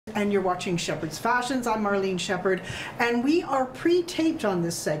And you're watching Shepherd's Fashions. I'm Marlene Shepherd, and we are pre-taped on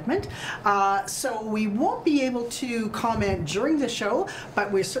this segment, so we won't be able to comment during the show,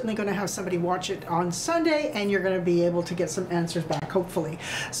 but we're certainly going to have somebody watch it on Sunday, and you're going to be able to get some answers back, hopefully.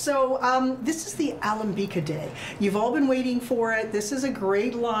 So this is the Alembika Day. You've all been waiting for it. This is a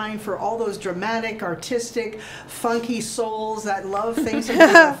great line for all those dramatic, artistic, funky souls that love things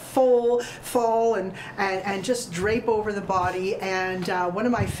that fall and just drape over the body. And one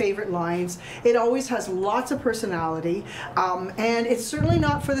of my favorite lines. It always has lots of personality, and it's certainly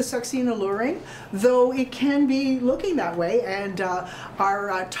not for the sexy and alluring, though it can be looking that way. And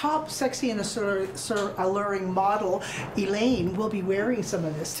our top sexy and alluring model, Elaine, will be wearing some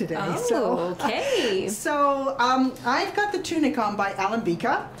of this today. Oh, okay. So I've got the tunic on by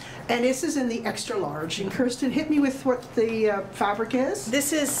Alembika, and this is in the extra large. And Kirsten, hit me with what the fabric is.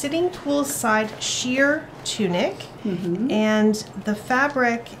 This is sitting poolside sheer tunic, and the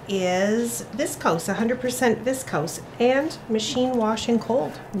fabric is viscose, 100% viscose, and machine wash and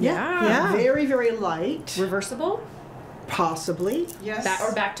cold. Yeah. Very, very light. Reversible? Possibly. Yes.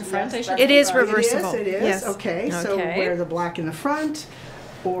 Or back to front, I should It is reversible. It is. Yes. Okay. So wear the black in the front,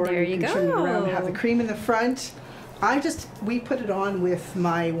 or there you can go. turn it around and have the cream in the front. We put it on with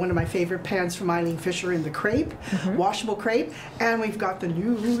one of my favorite pants from Eileen Fisher in the crepe, washable crepe, and we've got the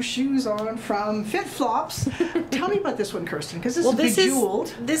new shoes on from Fit Flops. Tell me about this one, Kirsten, because this is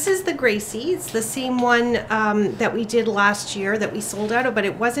bejeweled. This is the Gracie. It's the same one that we did last year that we sold out of, but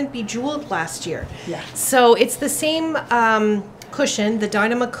it wasn't bejeweled last year. Yeah. So it's the same cushion, the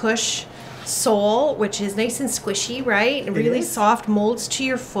Dynama Cush sole, which is nice and squishy, right? And really soft, molds to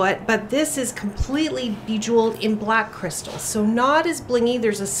your foot. But this is completely bejeweled in black crystals, so not as blingy.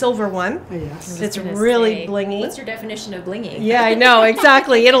 There's a silver one. Yes, it's really blingy. What's your definition of blingy? Yeah, I know,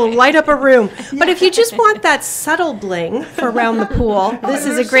 exactly. It'll light up a room. But if you just want that subtle bling for around the pool, this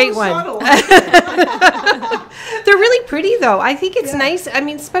is a great one. They're really pretty, though. I think it's nice. I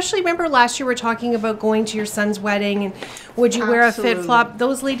mean, especially remember last year we were talking about going to your son's wedding and would you wear a fit flop?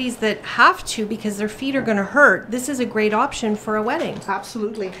 Those ladies that have to because their feet are going to hurt, this is a great option for a wedding.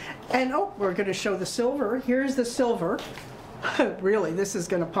 Absolutely. And we're going to show the silver. Here's the silver. Really, this is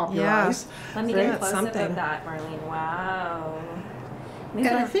going to pop your eyes. Let me get a close-up of that, Marlene. Wow. And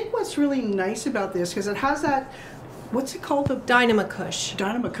I think what's really nice about this, because it has that, what's it called? The Dynama Cush.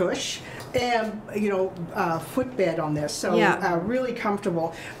 Dynama Cush. And footbed on this, so really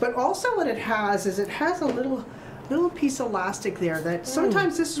comfortable. But also what it has is it has a little piece of elastic there that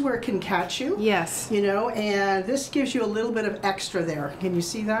sometimes this is where it can catch you. Yes. And this gives you a little bit of extra there. Can you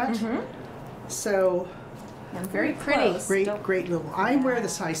see that? So very pretty. Great little. I wear the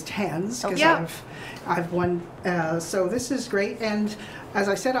size 10s because I've won. So this is great. And as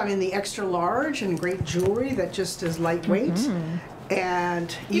I said, I'm in the extra large, and great jewelry that just is lightweight.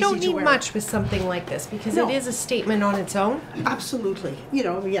 And you don't need much with something like this because it is a statement on its own. Absolutely. You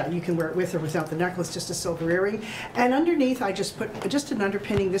can wear it with or without the necklace, just a silver earring. And underneath I just put just an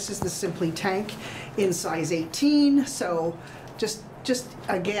underpinning. This is the Simply Tank in size 18. So just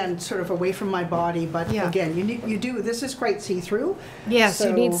again, sort of away from my body, but again, this is quite see-through. Yes, so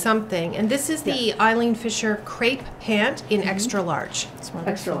you need something. And this is the Eileen Fisher crepe pant in extra large.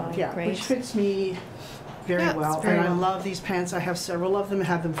 Extra large, which fits me very well. I love these pants. I have several of them,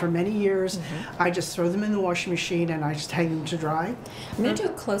 have them for many years. I just throw them in the washing machine and I just hang them to dry. I'm going to do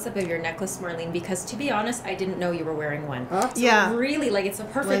a close-up of your necklace, Marlene, because to be honest, I didn't know you were wearing one. So really, it's a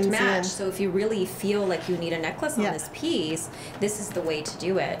perfect match. So if you really feel like you need a necklace on this piece, this is the way to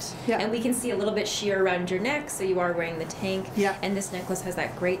do it. And we can see a little bit sheer around your neck, so you are wearing the tank. And this necklace has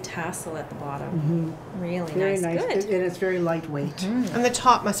that great tassel at the bottom. Really very nice. Good. And it's very lightweight. And the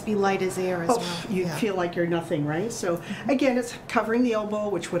top must be light as air as well. You feel like you're nothing, right? So again, it's covering the elbow,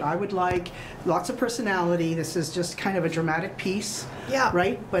 which I would like. Lots of personality. This is just kind of a dramatic piece,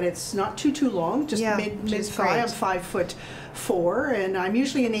 right? But it's not too long. Just mid thigh. I'm 5'4", and I'm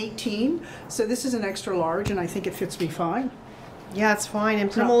usually an 18. So this is an extra large, and I think it fits me fine. Yeah, it's fine. And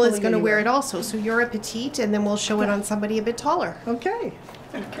Primol is going to wear it also. So you're a petite, and then we'll show it on somebody a bit taller. Okay.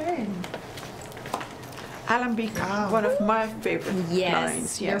 Alembika, one of my favorite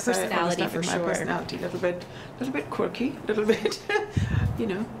lines. Yes, personality for sure. My personality, a little bit quirky, a little bit,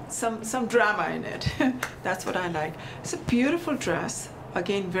 some drama in it. That's what I like. It's a beautiful dress.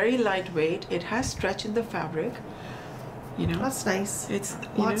 Again, very lightweight. It has stretch in the fabric. That's nice. It's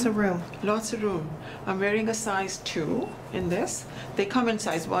lots of room. Lots of room. I'm wearing a size 2 in this. They come in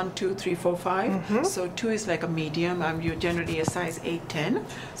size 1, 2, 3, 4, 5. So 2 is like a medium. I'm generally a size 8, 10.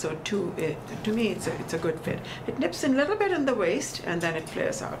 So 2, to me, it's a good fit. It nips in a little bit in the waist and then it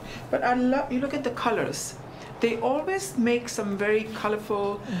flares out. But I love. You look at the colors. they always make some very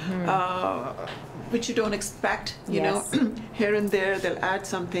colorful, which you don't expect, you know, here and there they'll add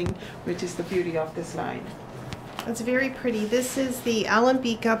something, which is the beauty of this line. It's very pretty. This is the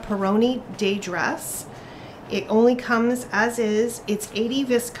Alembika Peroni Day Dress. It only comes as is. It's 80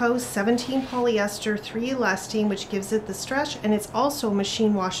 viscose, 17 polyester, 3 elastane, which gives it the stretch, and it's also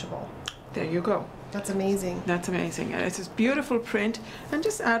machine washable. There you go. That's amazing. That's amazing. And it's this beautiful print. And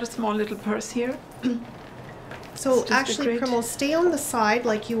just add a small little purse here. So actually, Primel, stay on the side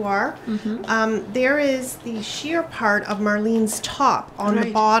like you are. There is the sheer part of Marlene's top on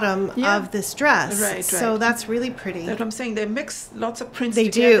the bottom of this dress. So that's really pretty. That's what I'm saying. They mix lots of prints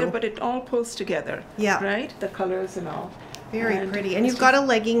together, but it all pulls together. Yeah. Right? The colors and all. Very pretty. And you've got a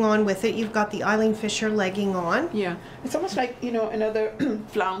legging on with it. You've got the Eileen Fisher legging on. Yeah. It's almost like, you know, another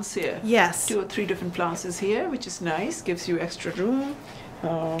flounce here. Yes. 2 or 3 different flounces here, which is nice. Gives you extra room.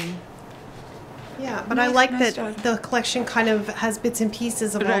 Yeah, but I like that the collection kind of has bits and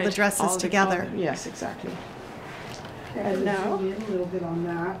pieces of all the dresses together. Yes, exactly. And now, a little bit on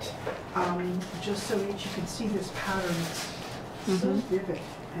that, just so that you can see this pattern. It's so vivid.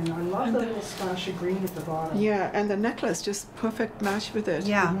 And I love the little splash of green at the bottom. Yeah, and the necklace, just perfect match with it.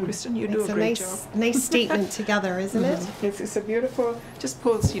 Yeah. Kristen, you do a great job. Nice statement together, isn't it? It's a beautiful, just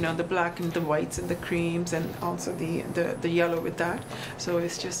pulls, you know, the black and the whites and the creams and also the yellow with that. So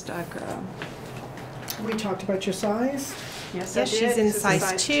it's just like... we talked about your size. Yes, she's in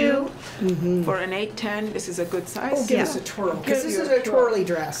size 2. For an 8-10, this is a good size. Oh, give us a twirl, because this is a twirly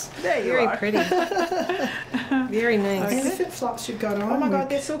dress. There you are. Very pretty. Very nice. And the flip-flops you've got on. Oh my God,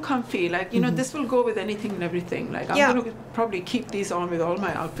 they're so comfy. Like, you know, this will go with anything and everything. Like, I'm going to probably keep these on with all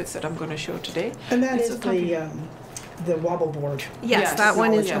my outfits that I'm going to show today. And that is the wobble board. Yes, that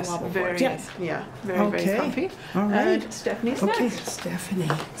one is the wobble board. Yeah, very comfy. All right. And Stephanie's Okay, next. Stephanie.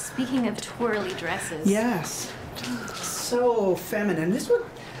 Speaking of twirly dresses. Yes. So feminine. This would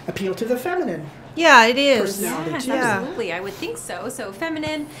appeal to the feminine. Yeah, it is. Yes, absolutely. I would think so. So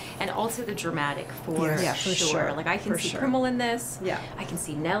feminine and also the dramatic for sure. Like I can see Primel in this. Yeah. I can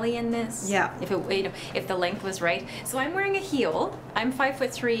see Nellie in this. Yeah. If it, you know, if the length was right. So I'm wearing a heel. I'm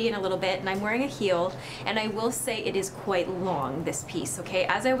 5'3" and a little bit, and I'm wearing a heel. And I will say it is quite long, this piece. Okay.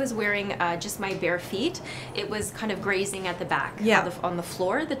 As I was wearing just my bare feet, it was kind of grazing at the back. Yeah. On the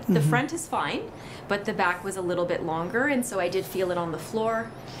floor. The front is fine, but the back was a little bit longer, and so I did feel it on the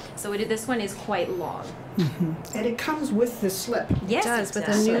floor. So this one is quite long. And it comes with the slip. Yes, it does, with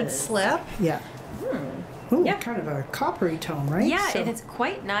a nude slip. Yeah. Ooh, kind of a coppery tone, right? Yeah, and it's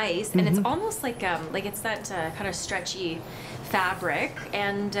quite nice, and it's almost like it's that kind of stretchy fabric,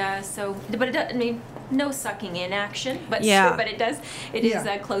 and but it does, I mean, no sucking in action, but but it does. It is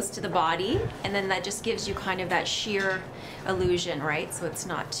close to the body, and then that just gives you kind of that sheer illusion, right? So it's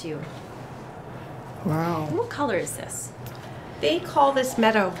not too. Wow. What color is this? They call this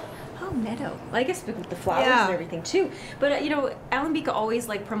meadow. Oh, meadow. Well, I guess with the flowers and everything too. But you know, Alembika always,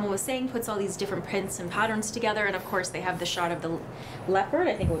 like Primel was saying, puts all these different prints and patterns together, and of course they have the shot of the leopard.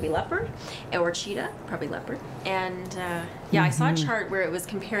 I think it would be leopard, or cheetah, probably leopard. And I saw a chart where it was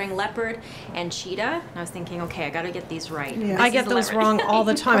comparing leopard and cheetah, and I was thinking, okay, I got to get these right. Yeah. I get those wrong all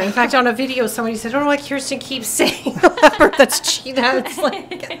the time. In fact, on a video, somebody said, "I don't know why Kirsten keeps saying leopard. That's cheetah." It's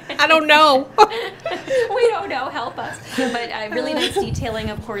like, I don't know. We don't know. Help us. But really nice detailing,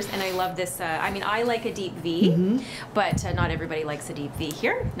 of course, and I love this. I mean, I like a deep V, but not everybody likes a deep V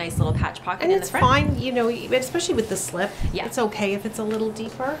here. Nice little patch pocket and in the front. And it's fine, you know, especially with the slip. Yeah. It's okay if it's a little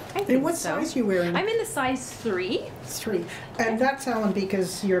deeper. And what size are you wearing? I'm in the size 3. 3. And that's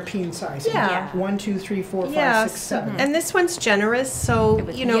Alembika's European size. Yeah. 1, 2, 3, 4, 5, 6, 7. And this one's generous, so,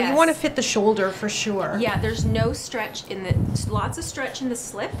 you know, you want to fit the shoulder for sure. Yeah, there's no stretch in the, lots of stretch in the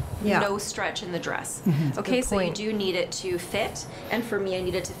slip, no stretch in the dress. Okay, so you do need it to fit, and for me, I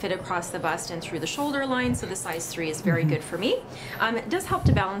need it to fit across the bust and through the shoulder line, so the size 3 is very good for me. It does help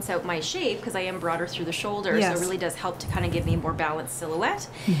to balance out my shape because I am broader through the shoulder, so it really does help to kind of give me a more balanced silhouette.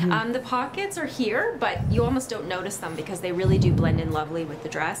 The pockets are here, but you almost don't notice them because they really do blend in lovely with the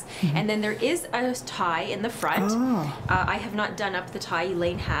dress. And then there is a tie in the front. I have not done up the tie,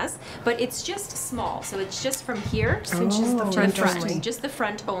 Elaine has, but it's just small, so it's just from here to the front, just the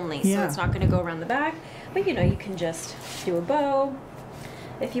front only, so it's not going to go around the back, but you know, you can just do a bow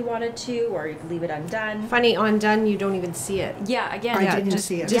if you wanted to, or you could leave it undone. Funny, undone, you don't even see it. Yeah, again, I didn't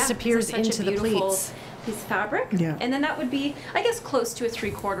see it. Disappears into the pleats. Piece of fabric, and then that would be, I guess, close to a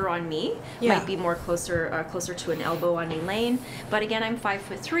 3/4 on me. Might be more closer to an elbow on Elaine. But again, I'm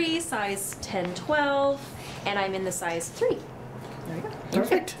 5'3", size 10, 12, and I'm in the size 3. There you go.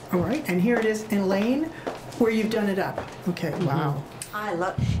 Perfect. All right, and here it is in Elaine, where you've done it up. Okay. Wow. I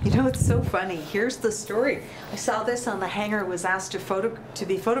love, you know, it's so funny. Here's the story. I saw this on the hanger, was asked to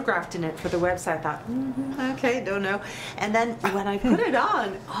be photographed in it for the website. I thought, okay, don't know. And then when I put it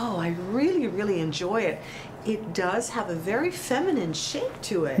on, oh, I really, really enjoy it. It does have a very feminine shape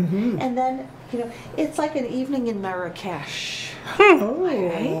to it. And then, you know, it's like an evening in Marrakesh. Oh,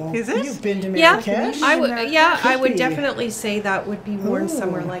 right? Is it? You've been to Marrakesh? Yeah, I would definitely say that would be worn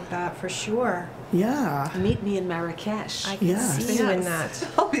somewhere like that for sure. Yeah. Meet me in Marrakesh. I can see you in that.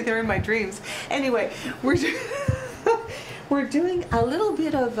 I'll be there in my dreams. Anyway, we're doing a little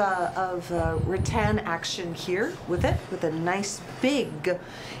bit of rattan action here with it, with a nice big,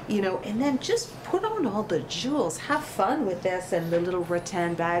 you know, and then just put on all the jewels. Have fun with this and the little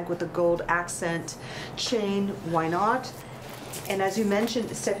rattan bag with the gold accent chain. Why not? And as you mentioned,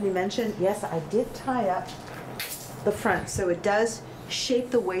 Stephanie mentioned, yes, I did tie up the front, so it does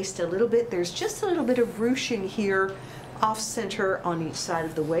shape the waist a little bit. There's just a little bit of ruching here off center on each side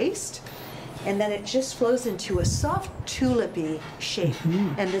of the waist. And then it just flows into a soft tulipy shape.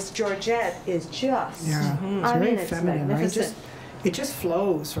 And this Georgette is just, it's very feminine, magnificent. Right? It just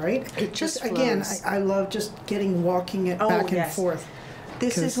flows, right? It just flows. Again, I love just walking it back and forth.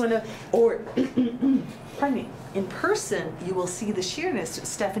 This is one of, or, pardon me, in person, you will see the sheerness.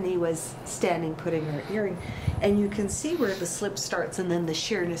 Stephanie was standing putting her earring, and you can see where the slip starts and then the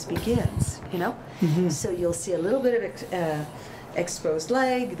sheerness begins, you know? So you'll see a little bit of exposed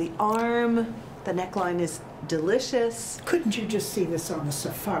leg, the arm, the neckline is delicious. Couldn't you just see this on a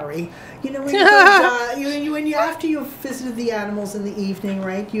safari? You know, when you after you've visited the animals in the evening,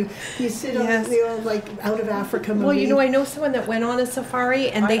 right? You sit on the old, like, Out of Africa movie. Well, you know, I know someone that went on a safari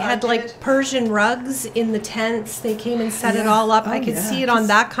and they had like Persian rugs in the tents. They came and set it all up. I could see it on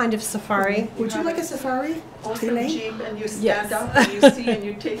that kind of safari. Would you like a safari? Awesome Jeep, and you stand up and you see and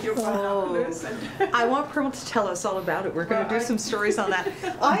you take your binoculars. I want Pearl to tell us all about it. We're going to do some stories on that.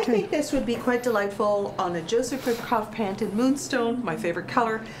 I think this would be quite delightful on a Joseph Ribkoff pant in Moonstone, my favorite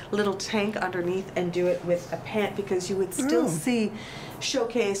color, little tank underneath, and do it with a pant because you would still see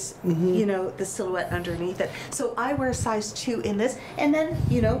showcase, you know, the silhouette underneath it. So I wear size 2 in this, and then,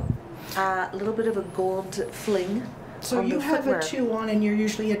 you know, a little bit of a gold fling. So you have a 2 on, and you're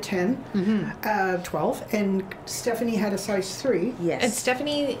usually a 10, 12, and Stephanie had a size 3. Yes. And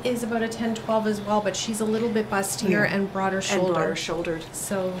Stephanie is about a 10, 12 as well, but she's a little bit bustier and broader shouldered. And broader shouldered.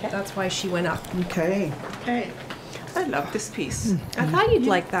 So that's why she went up. Okay. Okay. I love this piece. I thought you'd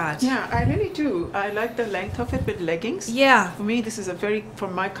like that. Yeah, I really do. I like the length of it with leggings. Yeah. For me, this is a very, for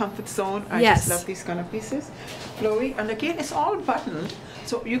my comfort zone, I just love these kind of pieces. Flowy. And again, it's all buttoned.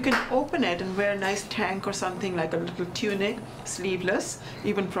 So you can open it and wear a nice tank or something like a little tunic, sleeveless,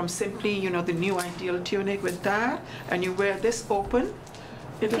 even from Simply, you know, the new ideal tunic with that. And you wear this open.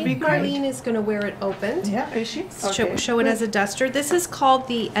 It'll be great. Marlene is going to wear it opened. Yeah. Is she? Show it as a duster. This is called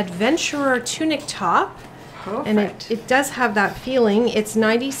the Adventurer Tunic Top. Perfect. And it does have that feeling. It's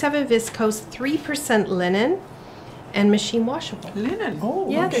 97 viscose, 3% linen, and machine washable. Linen. Oh,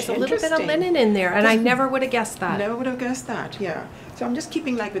 yeah, there's a little bit of linen in there, and I never would have guessed that. Never would have guessed that, yeah. So I'm just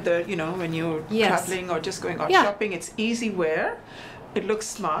keeping like with the, you know, when you're traveling or just going out shopping, it's easy wear. It looks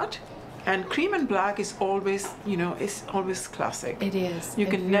smart. And cream and black is always, you know, it's always classic. It is. You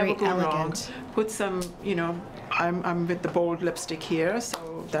can never go wrong. Elegant. Put some, you know, I'm with the bold lipstick here,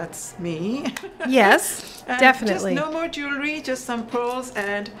 so that's me. Yes, and definitely. Just no more jewelry, just some pearls,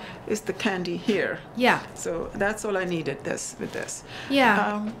 and it's the candy here. Yeah. So that's all I needed with this.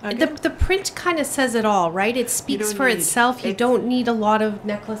 Yeah. The print kind of says it all, right? It speaks for itself. You don't need a lot of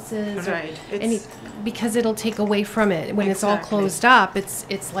necklaces. Right. Because it'll take away from it. When it's all closed up,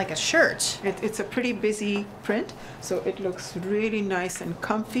 it's like a shirt. It's a pretty busy print, so it looks really nice and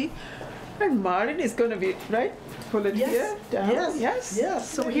comfy. And Marlene is going to be, right? Pull it here, down. Yes.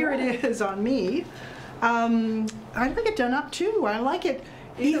 So here it is on me. I like it done up too. I like it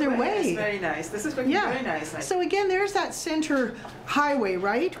either way. It's very nice. This is looking very nice. So again, there's that center highway,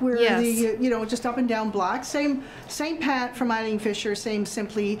 right? Where the, you know, just up and down black. Same pant from Eileen Fisher, same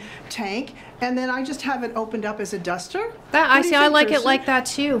Simply tank. And then I just have it opened up as a duster. I like it like that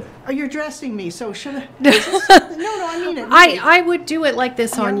too. Oh, you're dressing me, so should I? No, I mean it. Really. I would do it like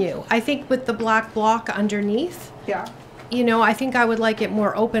this on you. I think with the black block underneath. Yeah. You know, I think I would like it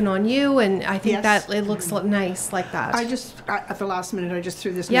more open on you, and I think that it looks nice like that. At the last minute, I just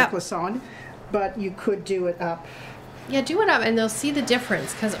threw this necklace on, but you could do it up. Yeah, do it up, and they'll see the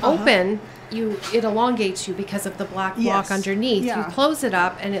difference, because open, it elongates you because of the black block underneath. You close it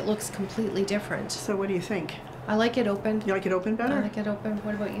up, and it looks completely different. So what do you think? I like it open. You like it open better? I like it open.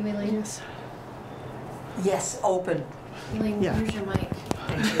 What about you, Elaine? Yes, open. Elaine, use your mic.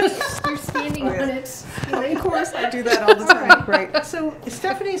 You're standing on it. Of course, I do that all the time. Right. So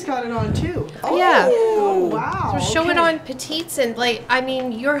Stephanie's got it on too. Yeah. Oh, wow. So show it okay. on petites and like, I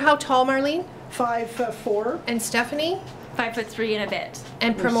mean, you're how tall, Marlene? 5'4". And Stephanie? 5'3" and a bit.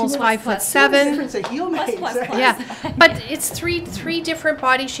 And Primal's What 5'7". difference a heel makes. plus. Yeah, but it's three different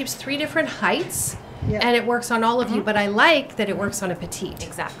body shapes, 3 different heights, Yeah. and it works on all of you. But I like that it works on a petite.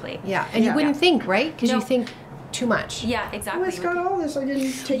 Exactly. Yeah, and Yeah. you wouldn't think, right? Because No. you think too much. Yeah, Oh, exactly. it's got all this. I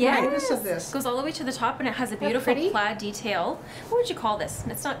didn't take notice of this. Goes all the way to the top, and it has a beautiful pretty? plaid detail. What would you call this?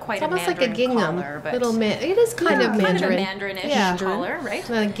 It's not quite It's a almost like a mandarin gingham, collar, but it is kind of kind mandarin. of a mandarinish Yeah. collar, right?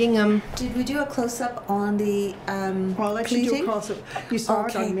 A gingham. Did we do a close up on the Well, I'll let you do a pleating? close-up. You saw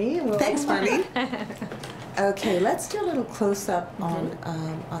it on me. Well, Thanks, Marlene. Okay, let's do a little close up on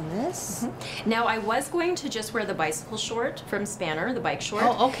this. Now, I was going to just wear the bicycle short from Spanner, the bike short.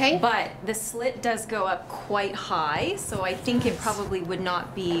 Oh, okay. But the slit does go up quite high, so I think it probably would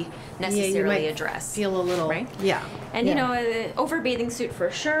not be necessarily a dress. Feel a little, right? Yeah. And Yeah. you know, over bathing suit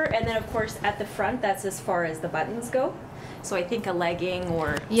for sure. And then, of course, at the front, that's as far as the buttons go. So I think a legging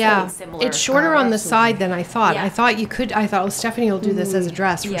or Yeah, something similar. it's shorter on the side than I thought. Yeah. I thought you could. I thought, oh, Stephanie will do this as a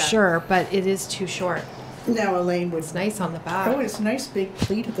dress for Yeah. sure, but it is too short. now Elaine would. It's nice on the back. Oh, it's a nice big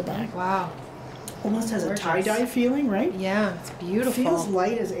pleat at the back. Wow. Almost has a Gorgeous. tie-dye feeling, right? Yeah, it's It beautiful. feels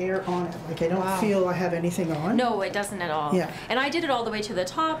light as air on it. Like I don't Wow. feel I have anything on. No, it doesn't at all. Yeah. And I did it all the way to the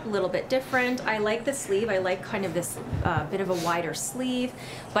top, a little bit different. I like the sleeve. I like kind of this bit of a wider sleeve,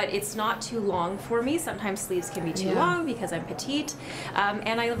 but it's not too long for me. Sometimes sleeves can be too Yeah. long because I'm petite,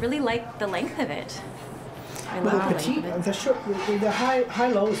 and I really like the length of it. I Well, love the the petite, length of it. the short, the high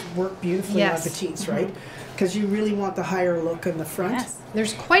lows work beautifully Yes. on petites, right? Because you really want the higher look in the front. Yes.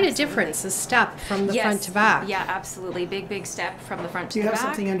 There's quite a difference, a step from the front to back. Yeah, absolutely. Big step from the front to You the have back.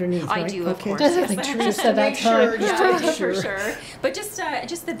 something underneath, I right? do, of Okay. course. Doesn't yes. think Teresa Just to said make that's her. sure, just Yeah, to make for sure. sure. But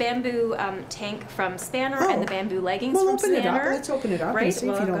just the bamboo tank from Spanner Oh. and the bamboo leggings Well, from open it up. Spanner. Let's open it up Right? and see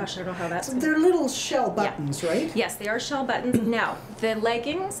well, if you don't. gosh, I don't know how that's. So they're little shell buttons, right? Yes, they are shell buttons. Now, the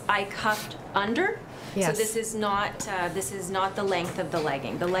leggings I cuffed under. Yes. So this is not the length of the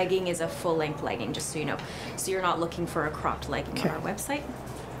legging. The legging is a full length legging, just so you know. So you're not looking for a cropped legging Okay. on our website.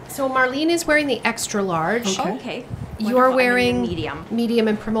 So Marlene is wearing the extra large. Okay. Okay. You're Wonderful. I'm in the wearing medium. medium,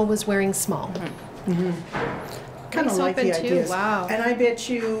 and Primal was wearing small. Kind of Nice like open the too, ideas. wow. And I bet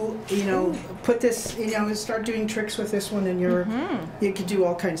you know, put this, start doing tricks with this one, and you could do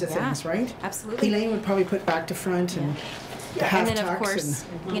all kinds of Yeah. things, right? Absolutely. Elaine would probably put back to front and the And half then, of tucks course,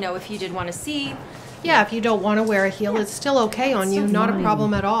 if you did want to see, Yeah, if you don't want to wear a heel, it's still okay on you, not a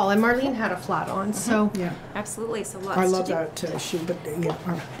problem at all. And Marlene had a flat on, so yeah. absolutely. So lots I to love do. that shoe, but yeah.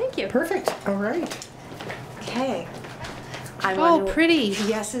 Thank you. Perfect. All right. Okay. I Oh, wanna- pretty.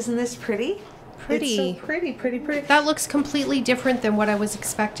 Yes, isn't this pretty? Pretty. It's so pretty. that looks completely different than what I was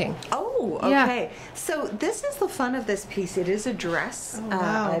expecting. Oh, Yeah. okay. So this is the fun of this piece. It is a dress, Oh,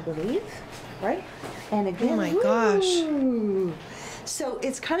 wow. I believe, right? And again, Oh my gosh. woo. So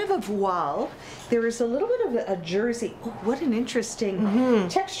it's kind of a voile. There is a little bit of a jersey. Oh, what an interesting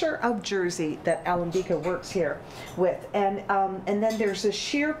texture of jersey that Alembika works here with. And then there's a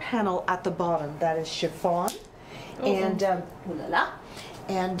sheer panel at the bottom that is chiffon. And ooh la la.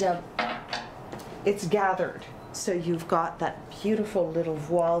 And it's gathered. So you've got that beautiful little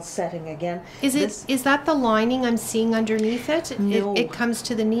voile setting again. Is that the lining I'm seeing underneath it? No. It comes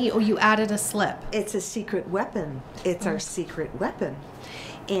to the knee. Oh, you added a slip. It's a secret weapon. It's our secret weapon.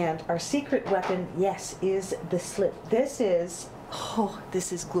 And our secret weapon, yes, is the slip. This is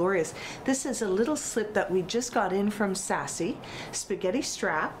glorious. This is a little slip that we just got in from Sassy, spaghetti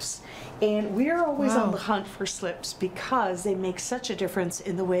straps. And we are always on Wow. the hunt for slips because they make such a difference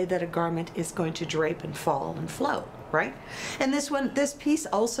in the way that a garment is going to drape and fall and flow, right? And this piece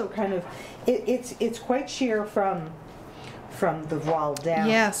also kind of, it's quite sheer from the voile down.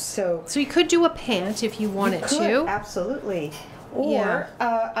 Yes. So you could do a pant if you wanted could, to. absolutely. Or,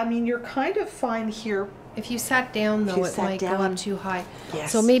 Yeah. you're kind of fine here. If you sat down, If though, you it sat might go down. up too high.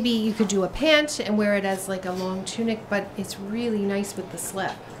 Yes. So maybe you could do a pant and wear it as like a long tunic, but it's really nice with the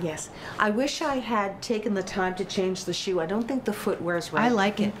slip. Yes. I wish I had taken the time to change the shoe. I don't think the footwear's right. I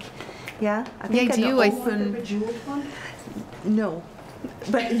like it. Yeah? I Yeah, I think do. Open, bejeweled one? no.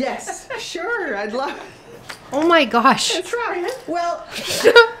 But yes, sure. I'd love. Oh my gosh. Try it. Well,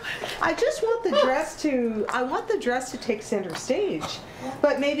 I just want the dress to. I want the dress to take center stage,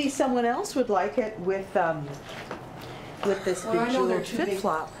 but maybe someone else would like it with this Oh, I know they're bejeweled too fit big.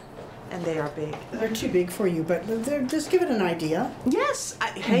 flop. and they are big. They're too big for you, but just give it an idea. Yes,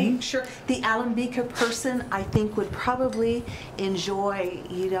 hey, sure. The Alembika person, I think, would probably enjoy,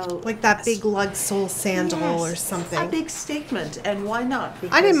 like that big lug sole sandal or something. A big statement, and why not?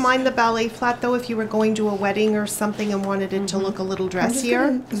 Because I didn't mind the ballet flat though if you were going to a wedding or something and wanted it to look a little dressier.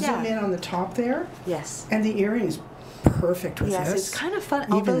 I'm just gonna zoom in on the top there. Yes. And the earrings. Perfect with this. Yes, it's kind of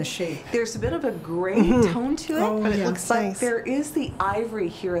fun. Even the shape. There's a bit of a gray tone to it, but it looks nice. But there is the ivory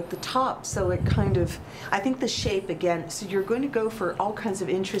here at the top, so it kind of, I think the shape again, so you're going to go for all kinds of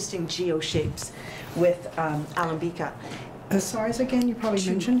interesting geo shapes with Alembika. The size again, you probably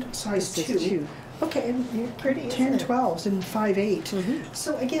mentioned? Size 2. Okay, and you're pretty, 10, 12s and 5'8".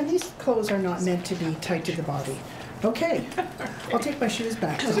 So again, these clothes are not meant to be tight to the body. Okay, I'll take my shoes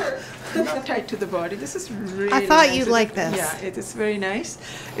back. Not tight to the body. This is really I thought nice. you'd like this. Yeah, it is very nice.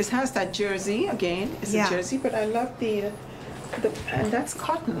 It has that jersey again. It's a jersey, but I love the and that's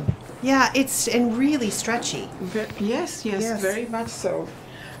cotton. Yeah, it's and really stretchy. Yes, very much so.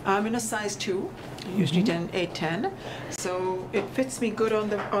 I'm in a size 2, usually 8-10. So it fits me good on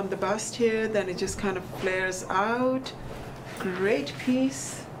the bust here. Then it just kind of flares out. Great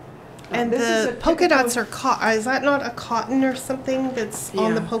piece. And the polka dots are is that not a cotton or something that's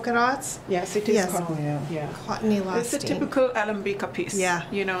on the polka dots? Yes, it is cotton. Yeah. Cotton elastane. It's a typical Alembika piece. Yeah.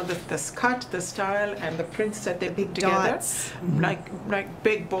 The cut, the style, and the prints that they put together. Dots. Like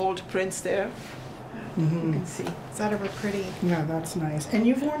big, bold prints there. You can see. Is that ever pretty? Yeah, that's nice. And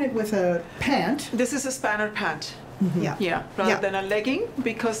you've worn it with a pant. This is a spanner pant. Yeah. Rather than a legging,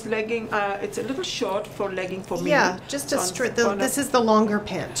 because legging, it's a little short for legging for me. Yeah, just a straight. This is the longer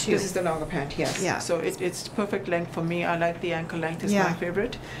pant too. This is the longer pant, yes. Yeah. So it's perfect length for me. I like the ankle length, is my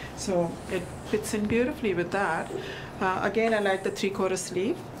favorite. So it fits in beautifully with that. Again, I like the 3/4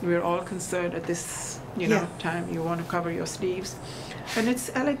 sleeve. We're all concerned at this, time. You want to cover your sleeves, and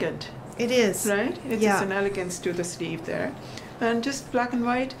it's elegant. It is. Right? It's an elegance to the sleeve there. And just black and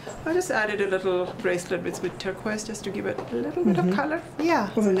white. I just added a little bracelet with turquoise just to give it a little bit of color.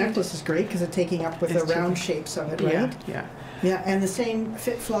 Yeah. Well, the necklace is great because it's taking up with the round shapes of it, right? Yeah. Yeah, and the same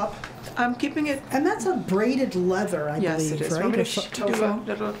fit flop. I'm keeping it. And that's a braided leather, I yes, believe, it is. right? Want me to do a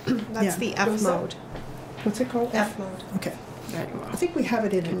little. That's the F mode. What's it called? F mode. Okay. There you are. I think we have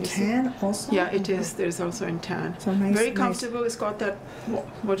it in tan also. Yeah, it is. There's also in tan. So nice, very comfortable. It's got that,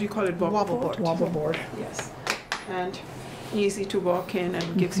 what do you call it? Wobble board. Wobble board. Yes. And easy to walk in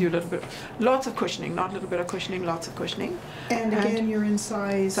and gives you a little bit, lots of cushioning, not a little bit of cushioning, lots of cushioning. And again, you're in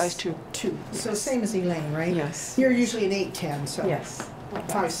size? Size 2. 2. Yes. So same as Elaine, right? Yes. You're usually an 8'10", so. Yes.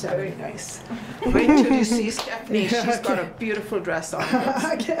 5'7". Very nice. Wait till you see Stephanie. She's got a beautiful dress on.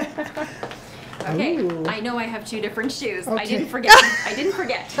 Okay. Okay, Ooh. I know I have 2 different shoes. Okay. I didn't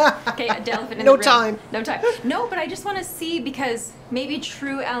forget. Okay, the elephant in No the room. time. No time. No, but I just want to see because maybe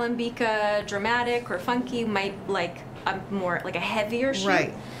true Alembika dramatic or funky might like a more like a heavier shoe.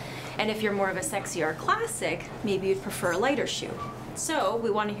 Right. And if you're more of a sexy or classic, maybe you'd prefer a lighter shoe. So we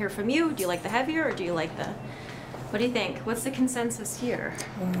want to hear from you. Do you like the heavier or do you like the... What do you think? What's the consensus here?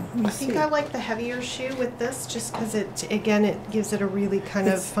 I think I like the heavier shoe with this just because it gives it a really kind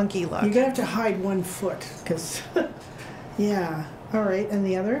of funky look. You're going to have to hide one foot because, yeah. All right, and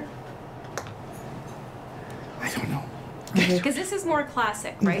the other? I don't know. Because this is more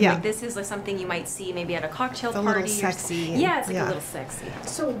classic, right? Yeah. Like this is like something you might see maybe at a cocktail It's a party. little sexy. Yeah, it's like a little sexy.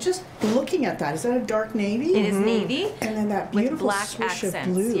 So just looking at that, is that a dark navy? It is navy. And then that with beautiful black swish accents,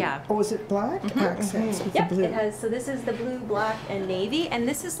 of blue. yeah. Oh, is it black accents with Yep, the blue? it has. So this is the blue, black, and navy, and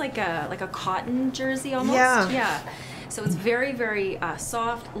this is like a cotton jersey almost. Yeah. So it's very, very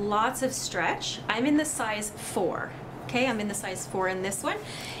soft. Lots of stretch. I'm in the size 4. Okay, I'm in the size 4 in this one.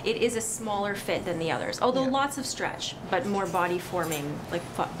 It is a smaller fit than the others, although lots of stretch, but more body forming, like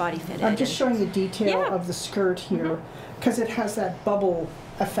body fitted. I'm just showing the detail of the skirt here because it has that bubble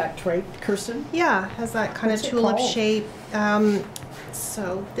effect, right, Kirsten? Yeah, has that kind of tulip shape.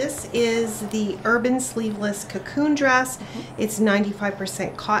 So this is the Urban Sleeveless Cocoon Dress. It's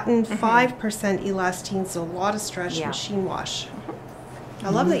 95% cotton, 5% elastane, so a lot of stretch, machine wash. I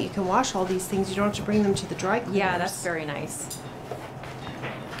love that you can wash all these things. You don't have to bring them to the dry cleaners. Yeah, that's very nice.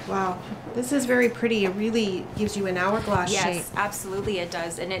 Wow, this is very pretty. It really gives you an hourglass shape. Yes, absolutely it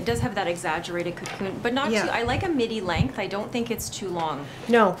does. And it does have that exaggerated cocoon, but not too, I like a midi length. I don't think it's too long.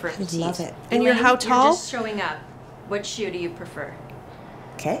 No, for petite. love it. And you're how tall? You're just showing up. What shoe do you prefer?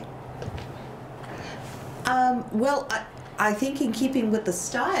 Okay. Well, I think in keeping with the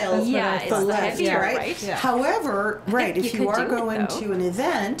style, it's the left, heavier, right? Yeah. However, if you are going to an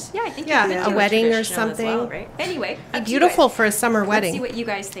event, I think a wedding or something, well, right? Anyway, beautiful for a summer wedding. Let's see what you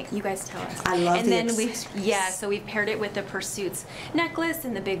guys think. You guys tell us. I love and the then so we paired it with the Pursuits necklace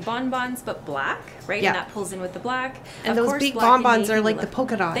and the big bonbons, but black, right? Yeah. And that pulls in with the black. And of those course, big black and bonbons navy are like the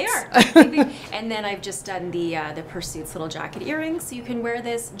polka dots. They are. And then I've just done the Pursuits little jacket earrings, so you can wear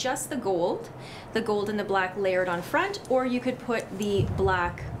this just the gold and the black layered on front, or you could put the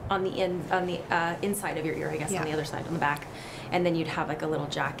black on the inside of your ear, I guess, on the other side, on the back, and then you'd have like a little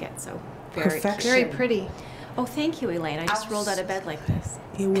jacket. So very pretty. Oh, thank you, Elaine. I just rolled out of bed like this.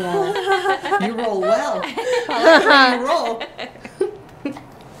 You roll. You roll well. I like how you roll.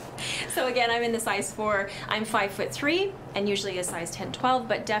 So again, I'm in the size 4. I'm 5'3", and usually a size 10, 12,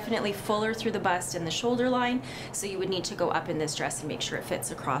 but definitely fuller through the bust and the shoulder line. So you would need to go up in this dress and make sure it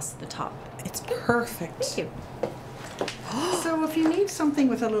fits across the top. It's perfect. Thank you. So if you need something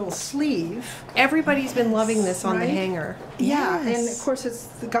with a little sleeve, everybody's been loving this on the hanger. Yeah, and of course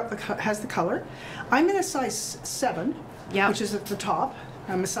has the color. I'm in a size 7, which is at the top.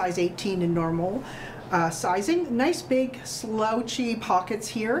 I'm a size 18 in normal sizing. Nice big slouchy pockets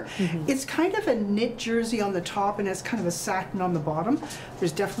here. It's kind of a knit jersey on the top and it's kind of a satin on the bottom.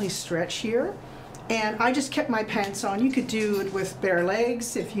 There's definitely stretch here. And I just kept my pants on. You could do it with bare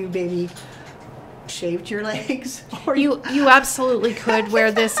legs if you maybe shaved your legs. Or you absolutely could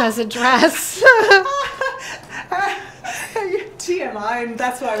wear this as a dress. TMI,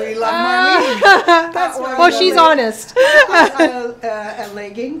 that's why we love Marlene. That's why well, she's honest. A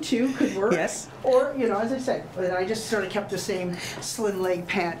legging too could work. Yes. Or, as I said, I just sort of kept the same slim leg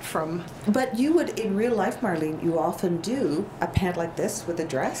pant from. But you would, in real life, Marlene, you often do a pant like this with a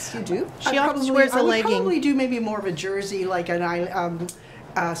dress. You do? She always wears a legging. I would probably do maybe more of a jersey, like an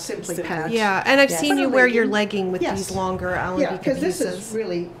simply pants. Yeah, and I've seen you wear your legging with these longer Alembika pieces. Yeah, because this is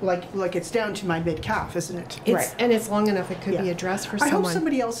really like it's down to my mid calf, isn't it? Right. And it's long enough. It could be a dress for someone. I hope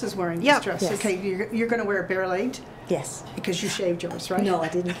somebody else is wearing this dress. Yes. Okay, you're going to wear it bare-legged? Yes. Because you shaved yours, right? No, I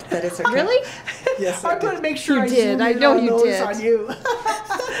didn't. But it's okay. Really? Yes. I'm going to make sure you I did. zoom I in know on you those did. on you.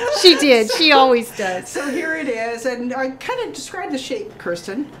 She did. She always does. So here it is, and I kind of describe the shape,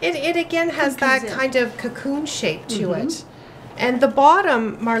 Kirsten. It again has that kind of cocoon shape to it. And the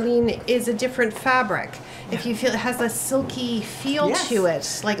bottom, Marlene, is a different fabric. If you feel it has a silky feel to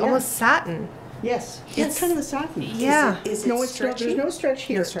it, like almost satin. Yes. It's kind of a satin. Yeah. Is it No, stretchy? there's no stretch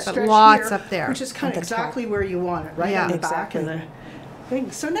here. But lots here, up there. which is kind of exactly where you want it, right? Yeah. On the back and the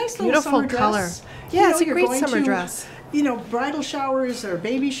thing. So nice little Beautiful summer color. dress. Yeah, it's a you're great going summer to, dress. Bridal showers or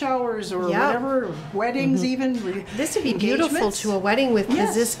baby showers or whatever, weddings even. This would be beautiful to a wedding with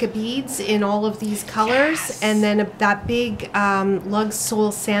Kaziska beads in all of these colors, and then that big lug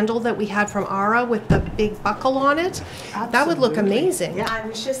sole sandal that we had from Ara with the big buckle on it. Absolutely. That would look amazing. Yeah, I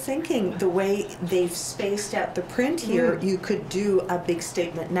was just thinking the way they've spaced out the print here, you could do a big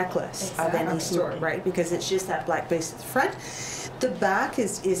statement necklace of any sort, right? Because it's just that black base at the front. The back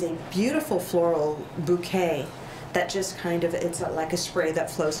is a beautiful floral bouquet that just kind of, it's like a spray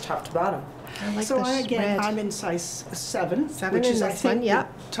that flows top to bottom. I like So red. I'm in size 7, Seven which in is I this think one, yeah.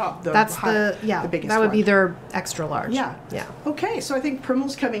 the top, the That's high, the biggest that would one. be their extra large. Yeah. Yeah. Okay, so I think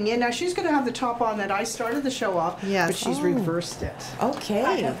Primal's coming in. Now she's going to have the top on that I started the show off, but she's reversed it. Okay.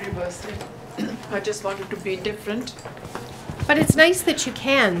 I have reversed it. I just wanted to be different. But it's nice that you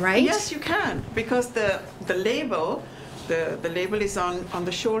can, right? Yes, you can, because the label, the label is on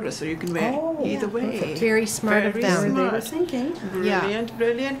the shoulder, so you can wear either way. Very smart of them. They were thinking. Brilliant,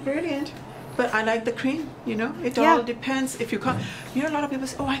 brilliant, brilliant. But I like the cream, It all depends. If you can't, a lot of people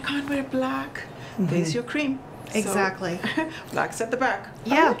say, oh, I can't wear black. There's your cream. Exactly. So, black's at the back.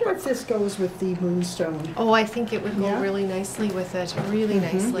 I wonder if this goes with the moonstone. Oh, I think it would go really nicely with it. Really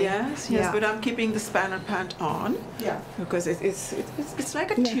nicely. Yes, but I'm keeping the spanner pant on. Yeah. Because it's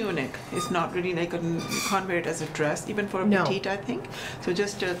like a tunic. It's not really like you can't wear it as a dress, even for a petite, I think. So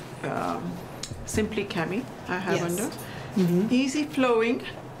just a simply cami I have under. Easy flowing,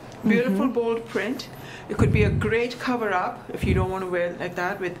 beautiful bold print. It could be a great cover up if you don't want to wear it like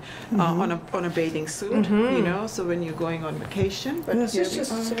that with on a bathing suit, So when you're going on vacation, but this is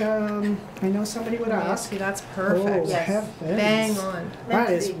just I know somebody would ask. See, that's perfect. Oh, heavens. Bang on. That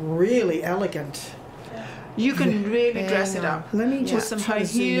is really elegant. you can really dress it up. Let me Put just some try high to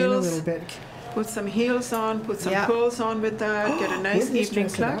zoom in a heels. little bit. Put some heels on. Put some pearls on with that. Get a nice We'll just evening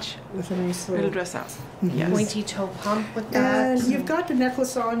dress it up clutch. with a nice It'll little. dress up. Yes. Pointy toe pump with that. And you've got the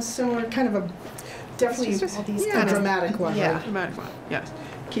necklace on, so kind of a definitely It's just- all these kind kind of of dramatic one. yeah. Right? Dramatic one. Yes.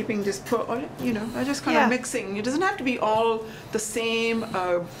 keeping this, I just kind of mixing. It doesn't have to be all the same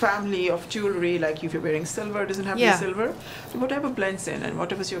family of jewelry, like if you're wearing silver, it doesn't have to be silver. Whatever blends in and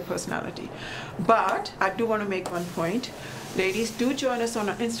whatever's your personality. But I do want to make one point. Ladies, do join us on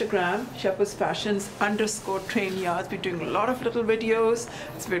our Instagram, Shepherd's Fashions _train yards. We're doing a lot of little videos.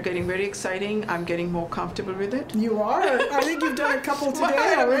 We're getting very exciting. I'm getting more comfortable with it. You are. I think you've done a couple today I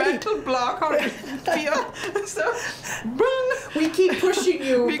had already. a mental block on fear. So, we keep pushing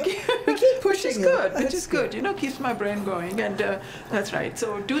you. We keep pushing you. Which is good. Keeps my brain going. And that's right.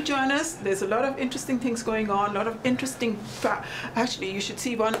 So do join us. There's a lot of interesting things going on. A lot of interesting. Actually, you should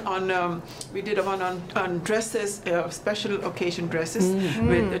see one on. We did a one on dresses, special occasion dresses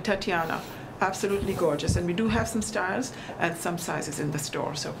with Tatiana. Absolutely gorgeous. And we do have some styles and some sizes in the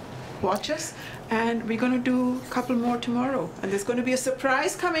store. So watch us. And we're going to do a couple more tomorrow. And there's going to be a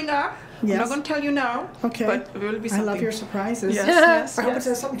surprise coming up. Yes. I'm not going to tell you now. Okay. But it will be something. I love your surprises. Yes. I hope it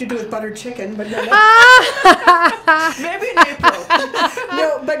has something to do with buttered chicken, but no. Maybe in April.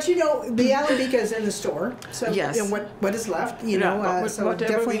 No, but the Alembika is in the store. So what is left, so whatever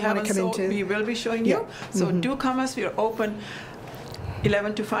definitely we haven't sold, we will be showing you. So do come us. We are open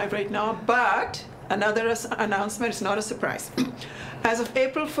 11 to 5 right now. But another announcement, it's not a surprise. As of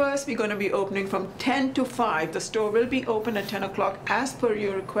April 1st, we're going to be opening from 10 to 5. The store will be open at 10 o'clock as per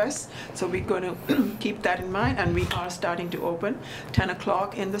your request. So we're going to keep that in mind. And we are starting to open 10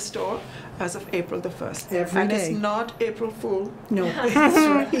 o'clock in the store as of April the 1st. Every day. It's not April Fool. No,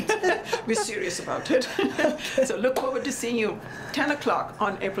 that's right. We're serious about it. So look forward to seeing you 10 o'clock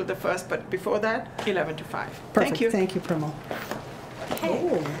on April the 1st. But before that, 11 to 5. Perfect. Thank you. Thank you, Primo.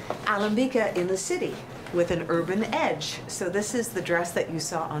 Oh. Alembika in the city with an urban edge. So this is the dress that you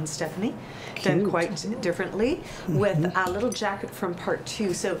saw on Stephanie, done quite differently, with a little jacket from part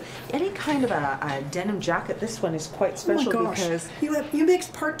 2. So any kind of a denim jacket, this one is quite special because you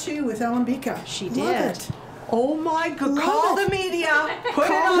mixed part 2 with Alembika. She did. Love it. Oh my God! Call the media. Put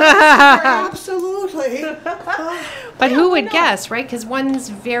it on. Absolutely. But who would guess, right? Because one's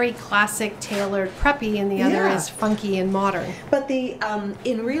very classic, tailored, preppy, and the other is funky and modern. But the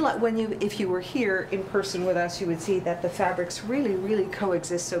in real life, if you were here in person with us, you would see that the fabrics really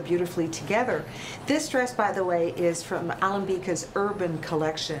coexist so beautifully together. This dress, by the way, is from Alembika's Urban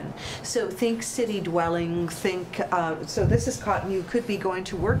collection. So think city dwelling. So this is cotton. You could be going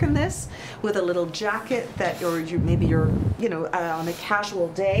to work in this with a little jacket or maybe you're on a casual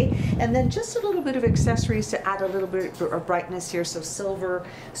day, and then just a little bit of accessories to add a little bit of brightness here. So silver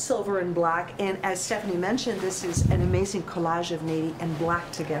and black, and as Stephanie mentioned, this is an amazing collage of navy and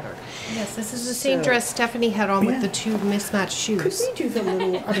black together. Yes, this is the same dress Stephanie had on with the 2 mismatched shoes. Could we do the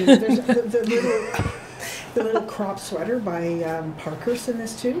little? I mean, there's the little crop sweater by Parker's in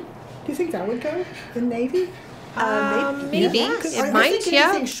this too. Do you think that would go in navy? Maybe it might.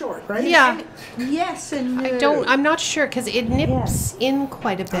 Anything short, right? Yeah. Yes, and I'm not sure because it nips in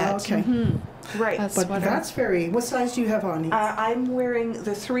quite a bit. Oh, okay. Right. But that's very. What size do you have on? I'm wearing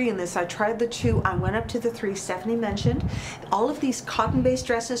the 3 in this. I tried the 2. I went up to the 3. Stephanie mentioned all of these cotton-based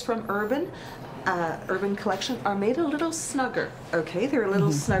dresses from Urban collection are made a little snugger. Okay, they're a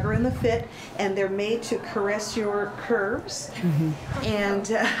little snugger in the fit, and they're made to caress your curves.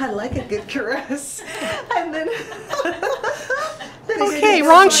 And I like a good caress. And then. Okay,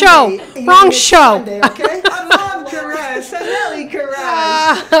 wrong show. Wrong show. Okay. A mom caress, a belly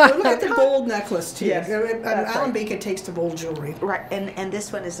caress. Look at the gold necklace too. Yes, Alembika takes the gold jewelry. Right, and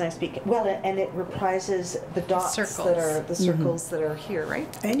this one is nice. And it reprises the dots that are the circles that are here, right?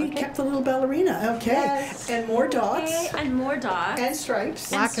 And you kept the little ballerina. Okay. Yes. And more dots. Okay, and more dots. And stripes.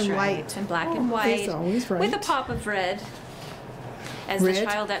 Black and white. And black and white. He's always right. With a pop of red. As the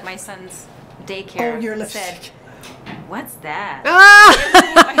child at my son's daycare said, "What's that?"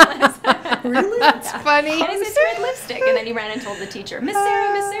 Really? That's funny. And he said, "Red lipstick." And then he ran and told the teacher, Miss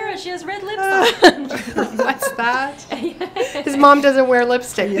Sarah, she has red lips on. What's that? His mom doesn't wear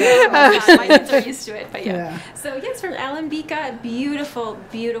lipstick. My kids are used to it, but So yes, from Alembika,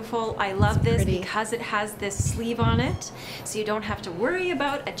 beautiful. I love this because it has this sleeve on it, so you don't have to worry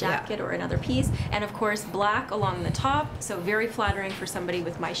about a jacket or another piece. And of course, black along the top, so very flattering for somebody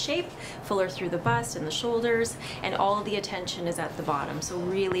with my shape, fuller through the bust and the shoulders, and all of the attention is at the bottom, so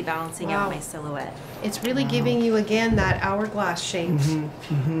really balancing out my silhouette. It's really giving you again that hourglass shape.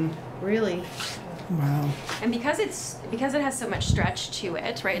 Really. Wow. And because it has so much stretch to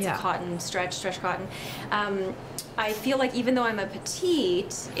it, right? It's a cotton stretch cotton. I feel like even though I'm a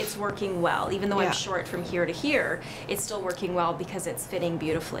petite, it's working well. Even though I'm short from here to here, it's still working well because it's fitting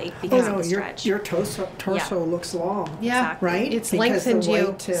beautifully because of the stretch. Your torso looks long. Yeah, exactly. Right? It's because lengthened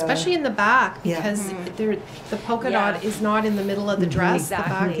you, especially in the back, because the polka dot is not in the middle of the dress. Exactly.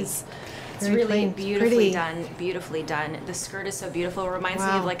 The back is it's really beautifully done. Beautifully done. The skirt is so beautiful. It reminds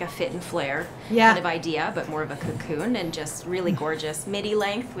me of like a fit and flare kind of idea, but more of a cocoon, and just really gorgeous. Midi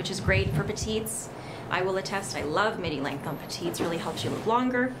length, which is great for petites. I will attest, I love midi length on petites, really helps you look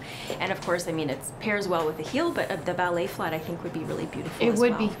longer. And of course, I mean, it pairs well with the heel, but the ballet flat I think would be really beautiful as well.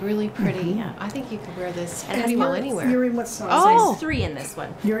 It would be really pretty. Yeah. I think you could wear this pretty well anywhere. You're in what size? Size 3 in this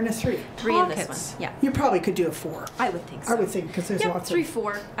one. You're in a 3. 3 in this one, yeah. You probably could do a 4. I would think so. I would think, because there's lots 3, of...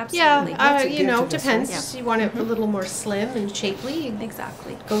 4, absolutely. Yeah, you know, depends. You want it a little more slim and shapely.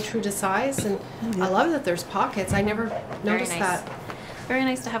 Exactly. Go true to size. And I love that there's pockets. I never noticed that. Very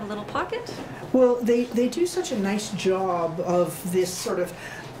nice to have a little pocket. Well, they do such a nice job of this sort of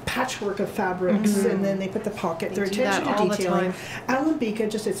patchwork of fabrics, and then they put the pocket. Their attention to detailing. Alembika,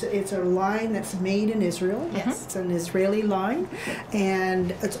 just it's a line that's made in Israel. Yes, it's an Israeli line,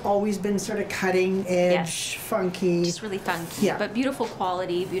 and it's always been sort of cutting edge, funky. Just really funky, but beautiful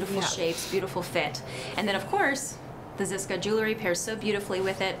quality, beautiful shapes, beautiful fit, and then of course. The Ziska jewelry pairs so beautifully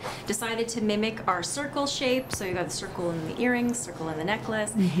with it. Decided to mimic our circle shape. So you got the circle in the earrings, circle in the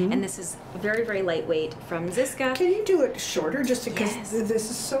necklace. And this is very, very lightweight from Ziska. Can you do it shorter just because this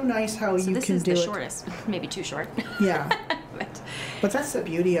is so nice how you can do it? This is the shortest. Maybe too short. Yeah. But that's the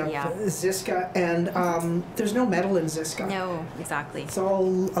beauty of Ziska, and there's no metal in Ziska. No, exactly. It's all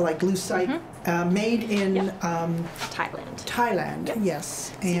like lucite, made in Thailand. Thailand,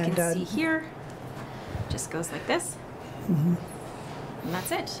 yes. So you can see here, just goes like this. And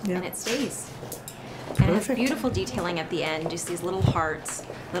that's it. And it stays. And it has beautiful detailing at the end, just these little hearts,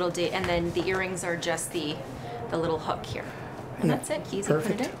 and then the earrings are just the little hook here. And that's it. Easy put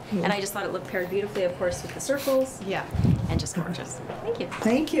it in. And I just thought it looked paired beautifully, of course, with the circles. Yeah. And just gorgeous. Thank you.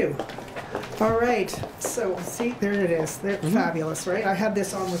 Thank you. All right. So, see, there it is. They're fabulous, right? I have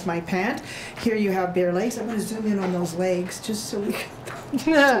this on with my pant. Here you have bare legs. I'm going to zoom in on those legs just so we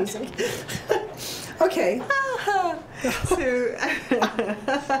can... Okay. So,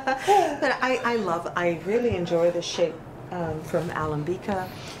 but I really enjoy the shape from Alembika.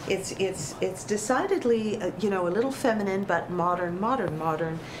 It's decidedly a little feminine but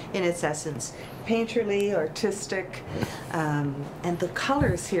modern in its essence. Painterly, artistic, and the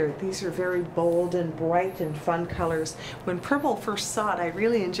colors here. These are very bold and bright and fun colors. When Purple first saw it, I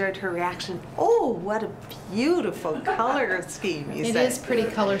really enjoyed her reaction. Oh, what a beautiful color scheme! It is pretty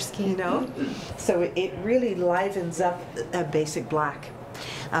color scheme. You know, so it really livens up a basic black.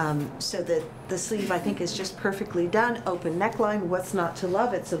 So the sleeve I think is just perfectly done. Open neckline. What's not to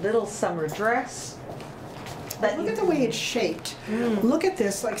love? It's a little summer dress. But look at the way it's shaped. Look at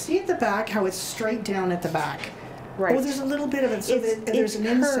this. Like, see at the back how it's straight down at the back. Right. Oh, there's a little bit of it. So there's an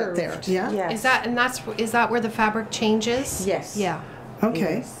inset there. Yeah. Yes. Is that where the fabric changes? Yes. Yeah.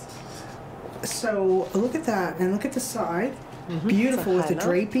 Okay. Yes. So look at that, and look at the side. Beautiful with the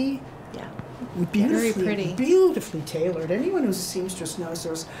drapey. Yeah. Beautifully, very pretty. Beautifully tailored. Anyone who's a seamstress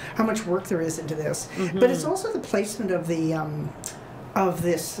knows how much work there is into this. But it's also the placement of the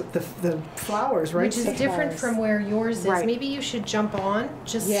the flowers, right? Which is different from where yours is. Right. Maybe you should jump on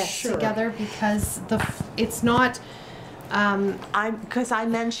just Sure. together because it's not. Because I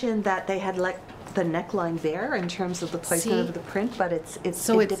mentioned that they had like the neckline there in terms of the placement of the print, but it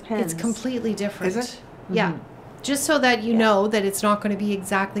depends. It's completely different. Is it? Yeah. Just so that you know that it's not going to be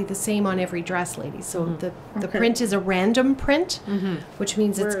exactly the same on every dress, ladies. So the print is a random print, which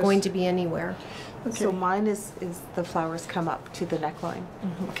means it's going to be anywhere. Okay. So mine is the flowers come up to the neckline.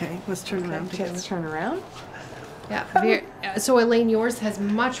 Okay, let's turn around together. Let's turn around. Yeah. So Elaine, yours has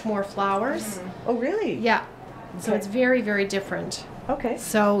much more flowers. Oh, really? Yeah. So it's very, very different. Okay.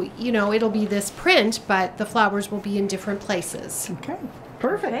 So, it'll be this print, but the flowers will be in different places. Okay,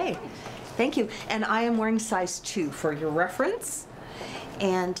 perfect. Okay. Thank you. And I am wearing size 2 for your reference.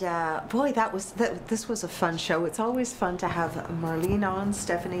 And boy, this was a fun show. It's always fun to have Marlene on,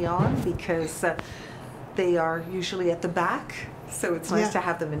 Stephanie on, because they are usually at the back. So it's nice to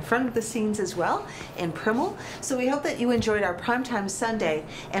have them in front of the scenes as well, in Primal. So we hope that you enjoyed our Primetime Sunday,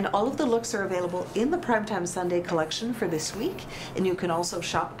 and all of the looks are available in the Primetime Sunday collection for this week. And you can also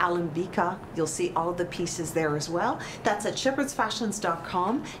shop Alembika. You'll see all of the pieces there as well. That's at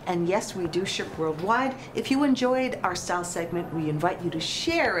shepherdsfashions.com. And yes, we do ship worldwide. If you enjoyed our style segment, we invite you to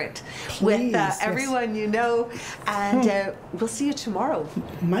share it with everyone you know. And we'll see you tomorrow.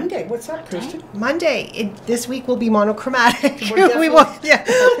 Monday. What's up, Kristen? Monday. This week will be monochromatic. we will. Yeah,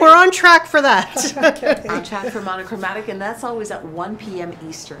 we're on track for that. On track for monochromatic, and that's always at 1 p.m.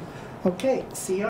 Eastern. Okay, see you.